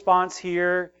Jesus' response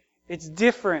here. It's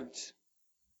different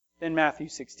than Matthew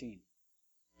 16.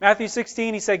 Matthew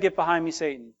 16, he said, "Get behind me,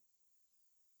 Satan."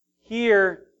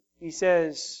 Here, he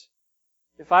says,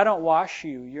 "If I don't wash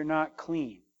you, you're not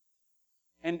clean."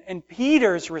 And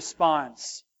Peter's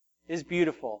response is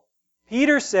beautiful.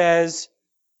 Peter says,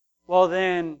 "Well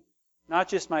then, not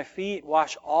just my feet,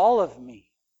 wash all of me."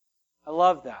 I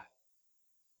love that.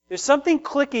 There's something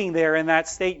clicking there in that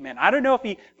statement. I don't know if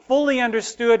he fully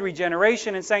understood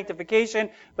regeneration and sanctification,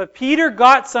 but Peter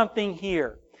got something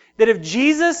here. That if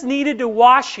Jesus needed to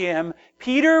wash him,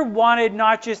 Peter wanted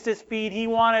not just his feet, he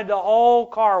wanted the whole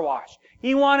car wash.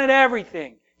 He wanted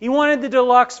everything. He wanted the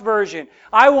deluxe version.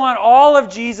 I want all of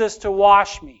Jesus to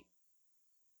wash me.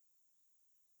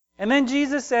 And then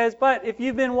Jesus says, "But if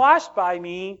you've been washed by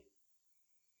me,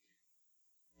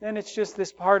 then it's just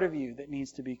this part of you that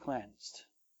needs to be cleansed."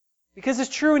 Because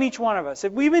it's true in each one of us.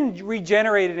 If we've been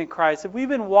regenerated in Christ, if we've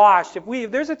been washed,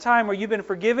 if there's a time where you've been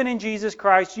forgiven in Jesus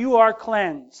Christ, you are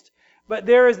cleansed. But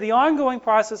there is the ongoing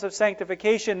process of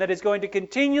sanctification that is going to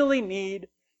continually need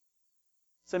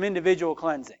some individual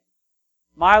cleansing.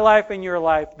 My life and your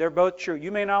life, they're both true.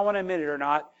 You may not want to admit it or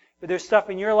not, but there's stuff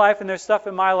in your life and there's stuff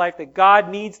in my life that God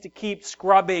needs to keep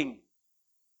scrubbing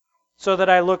so that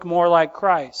I look more like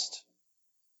Christ.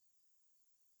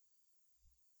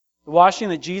 The washing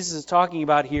that Jesus is talking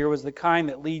about here was the kind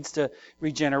that leads to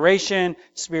regeneration,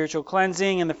 spiritual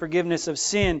cleansing, and the forgiveness of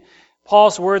sin.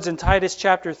 Paul's words in Titus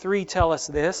chapter 3 tell us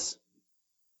this.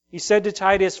 He said to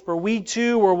Titus, "For we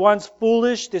too were once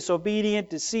foolish, disobedient,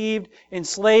 deceived,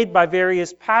 enslaved by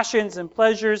various passions and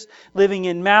pleasures, living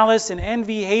in malice and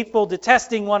envy, hateful,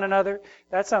 detesting one another."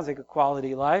 That sounds like a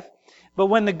quality life. "But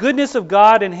when the goodness of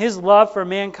God and His love for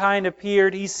mankind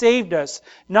appeared, He saved us,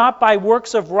 not by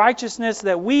works of righteousness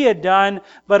that we had done,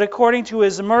 but according to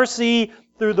His mercy,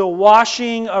 through the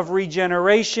washing of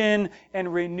regeneration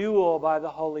and renewal by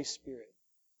the Holy Spirit."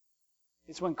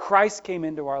 It's when Christ came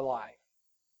into our life,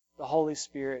 the Holy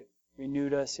Spirit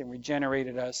renewed us and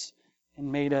regenerated us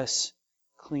and made us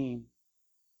clean.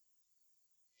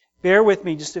 Bear with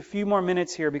me just a few more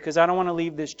minutes here because I don't want to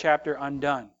leave this chapter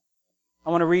undone.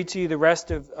 I want to read to you the rest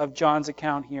of John's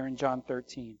account here in John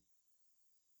 13.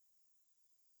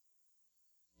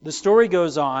 The story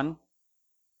goes on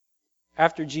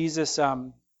After Jesus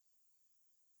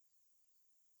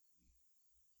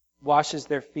washes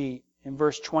their feet, in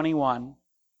verse 21,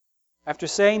 after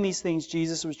saying these things,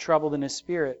 Jesus was troubled in his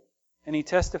spirit, and he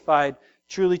testified,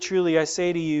 "Truly, truly, I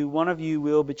say to you, one of you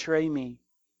will betray me."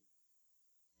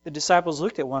 The disciples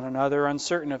looked at one another,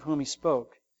 uncertain of whom he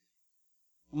spoke.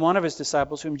 One of his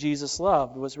disciples, whom Jesus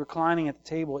loved, was reclining at the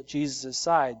table at Jesus'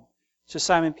 side. So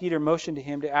Simon Peter motioned to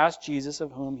him to ask Jesus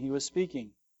of whom he was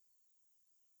speaking.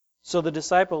 So the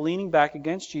disciple, leaning back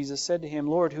against Jesus, said to him,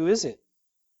 "Lord, who is it?"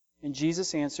 And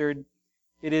Jesus answered,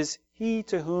 "It is he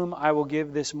to whom I will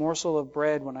give this morsel of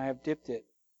bread when I have dipped it."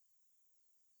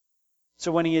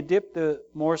 So when he had dipped the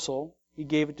morsel, he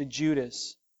gave it to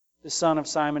Judas, the son of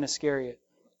Simon Iscariot.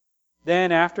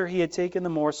 Then, after he had taken the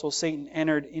morsel, Satan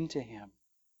entered into him.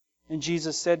 And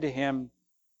Jesus said to him,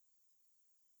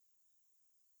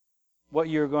 "What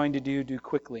you are going to do, do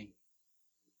quickly."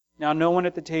 Now no one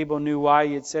at the table knew why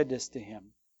he had said this to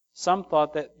him. Some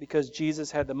thought that because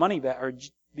Judas had the money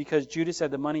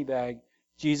bag,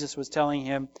 Jesus was telling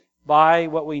him, "Buy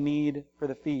what we need for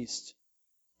the feast,"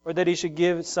 or that he should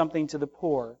give something to the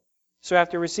poor. So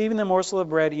after receiving the morsel of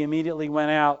bread, he immediately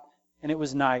went out, and it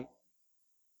was night.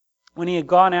 When he had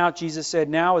gone out, Jesus said,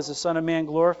 "Now is the Son of Man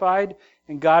glorified,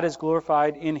 and God is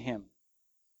glorified in him.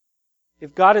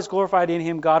 If God is glorified in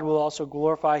him, God will also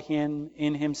glorify him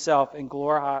in himself and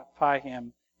glorify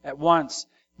him at once.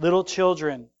 Little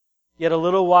children, yet a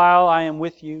little while I am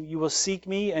with you. You will seek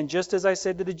me, and just as I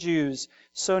said to the Jews,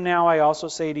 so now I also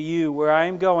say to you, where I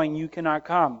am going, you cannot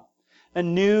come. A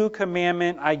new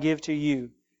commandment I give to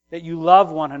you, that you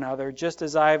love one another, just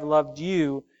as I have loved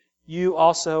you. You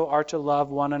also are to love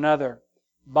one another.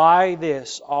 By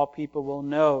this all people will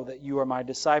know that you are my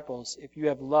disciples, if you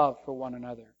have love for one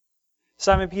another."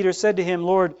 Simon Peter said to him,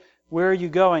 "Lord, where are you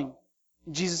going?"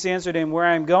 Jesus answered him, "Where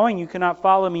I am going, you cannot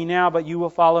follow me now, but you will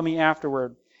follow me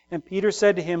afterward." And Peter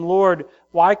said to him, "Lord,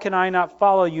 why can I not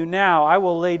follow you now? I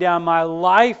will lay down my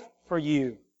life for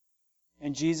you."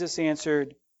 And Jesus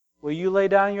answered, "Will you lay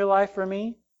down your life for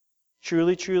me?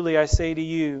 Truly, truly, I say to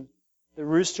you, the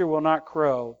rooster will not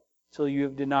crow till you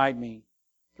have denied me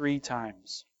 3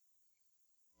 times.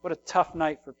 What a tough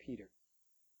night for Peter.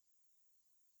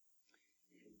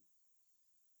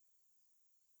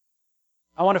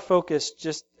 I want to focus,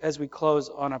 just as we close,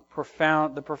 on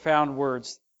the profound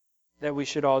words that we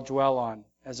should all dwell on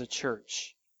as a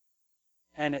church.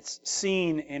 And it's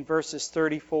seen in verses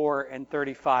 34 and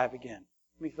 35 again.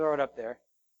 Let me throw it up there.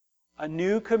 "A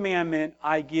new commandment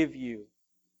I give you,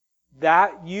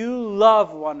 that you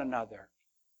love one another."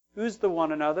 Who's the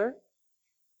one another?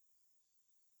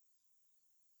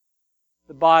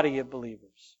 The body of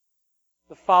believers,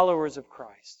 the followers of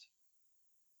Christ.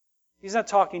 He's not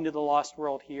talking to the lost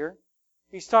world here.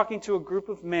 He's talking to a group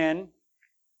of men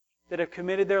that have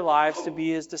committed their lives to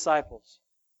be His disciples.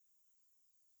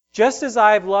 Just as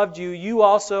I have loved you, you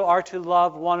also are to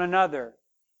love one another.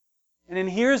 And then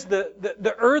here's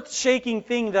the earth-shaking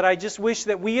thing that I just wish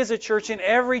that we as a church, and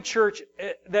every church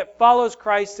that follows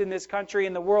Christ in this country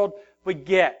and the world, would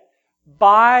get.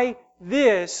 By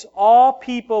this, all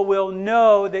people will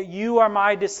know that you are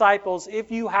my disciples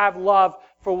if you have love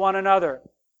for one another.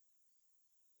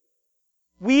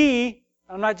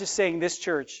 I'm not just saying this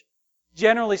church,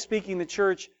 generally speaking the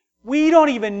church, we don't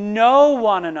even know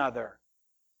one another.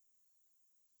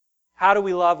 How do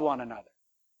we love one another?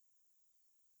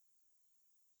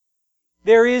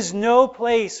 There is no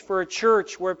place for a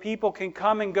church where people can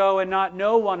come and go and not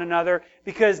know one another,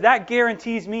 because that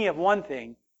guarantees me of one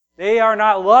thing. They are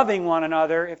not loving one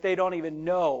another if they don't even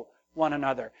know one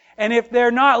another. And if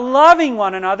they're not loving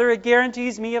one another, it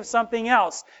guarantees me of something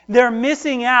else. They're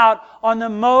missing out on the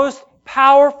most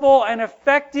powerful and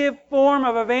effective form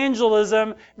of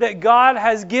evangelism that God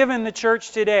has given the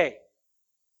church today.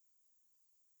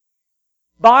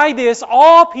 By this,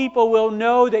 all people will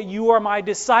know that you are my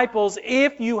disciples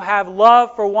if you have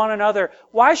love for one another.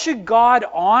 Why should God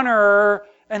honor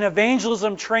an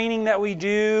evangelism training that we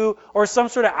do, or some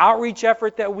sort of outreach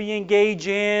effort that we engage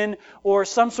in, or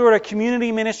some sort of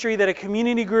community ministry that a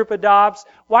community group adopts?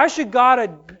 Why should God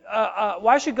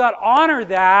honor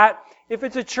that if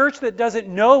it's a church that doesn't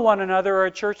know one another, or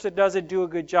a church that doesn't do a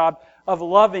good job of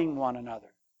loving one another?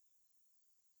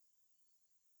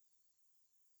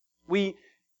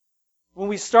 When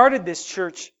we started this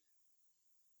church,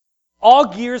 all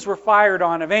gears were fired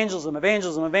on evangelism.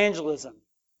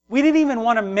 We didn't even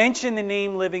want to mention the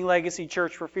name Living Legacy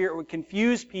Church for fear it would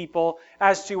confuse people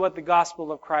as to what the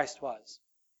gospel of Christ was.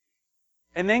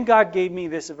 And then God gave me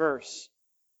this verse.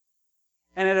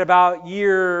 And at about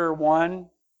year 1,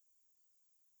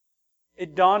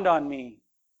 it dawned on me.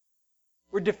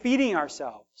 We're defeating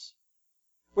ourselves.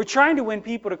 We're trying to win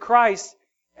people to Christ,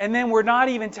 and then we're not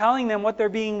even telling them what they're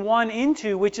being won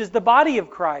into, which is the body of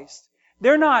Christ. They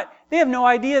have no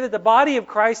idea that the body of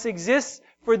Christ exists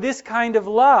for this kind of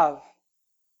love.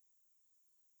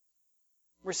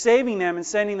 We're saving them and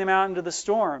sending them out into the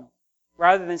storm,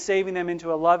 rather than saving them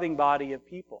into a loving body of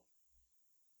people.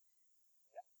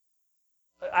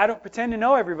 I don't pretend to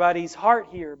know everybody's heart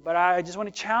here, but I just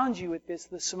want to challenge you with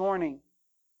this morning.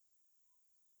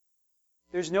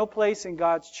 There's no place in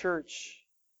God's church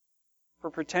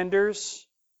for pretenders.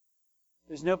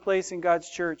 There's no place in God's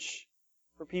church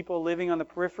for people living on the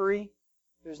periphery.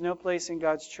 There's no place in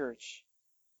God's church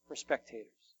for spectators.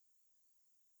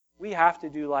 We have to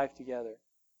do life together.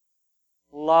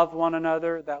 Love one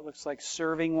another. That looks like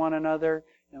serving one another.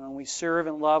 And when we serve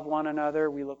and love one another,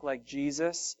 we look like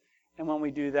Jesus. And when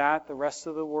we do that, the rest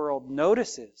of the world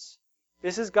notices.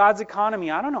 This is God's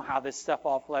economy. I don't know how this stuff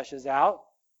all fleshes out.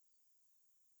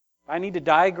 I need to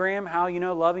diagram how,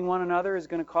 loving one another is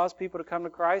going to cause people to come to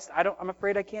Christ. I'm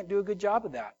afraid I can't do a good job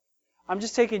of that. I'm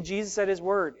just taking Jesus at His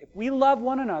word. If we love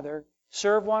one another,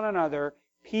 serve one another,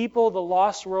 people, the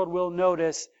lost world, will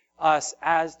notice us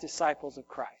as disciples of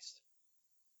Christ.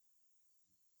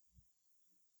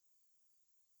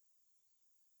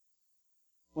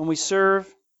 When we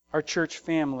serve our church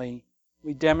family,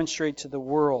 we demonstrate to the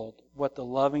world what the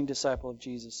loving disciple of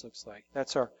Jesus looks like.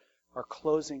 That's our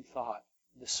closing thought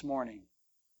this morning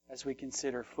as we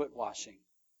consider foot washing.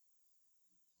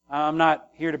 I'm not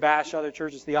here to bash other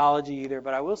churches' theology either,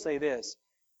 but I will say this.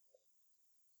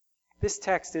 This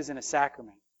text isn't a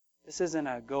sacrament. This isn't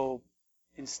a go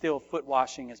instill foot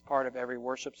washing as part of every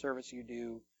worship service you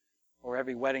do or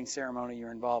every wedding ceremony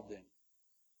you're involved in.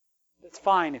 It's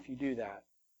fine if you do that.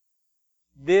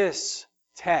 This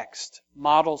text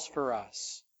models for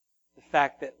us the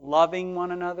fact that loving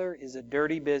one another is a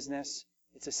dirty business,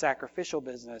 it's a sacrificial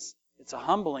business, it's a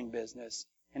humbling business,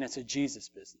 and it's a Jesus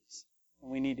business.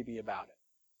 And we need to be about it.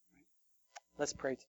 Let's pray together.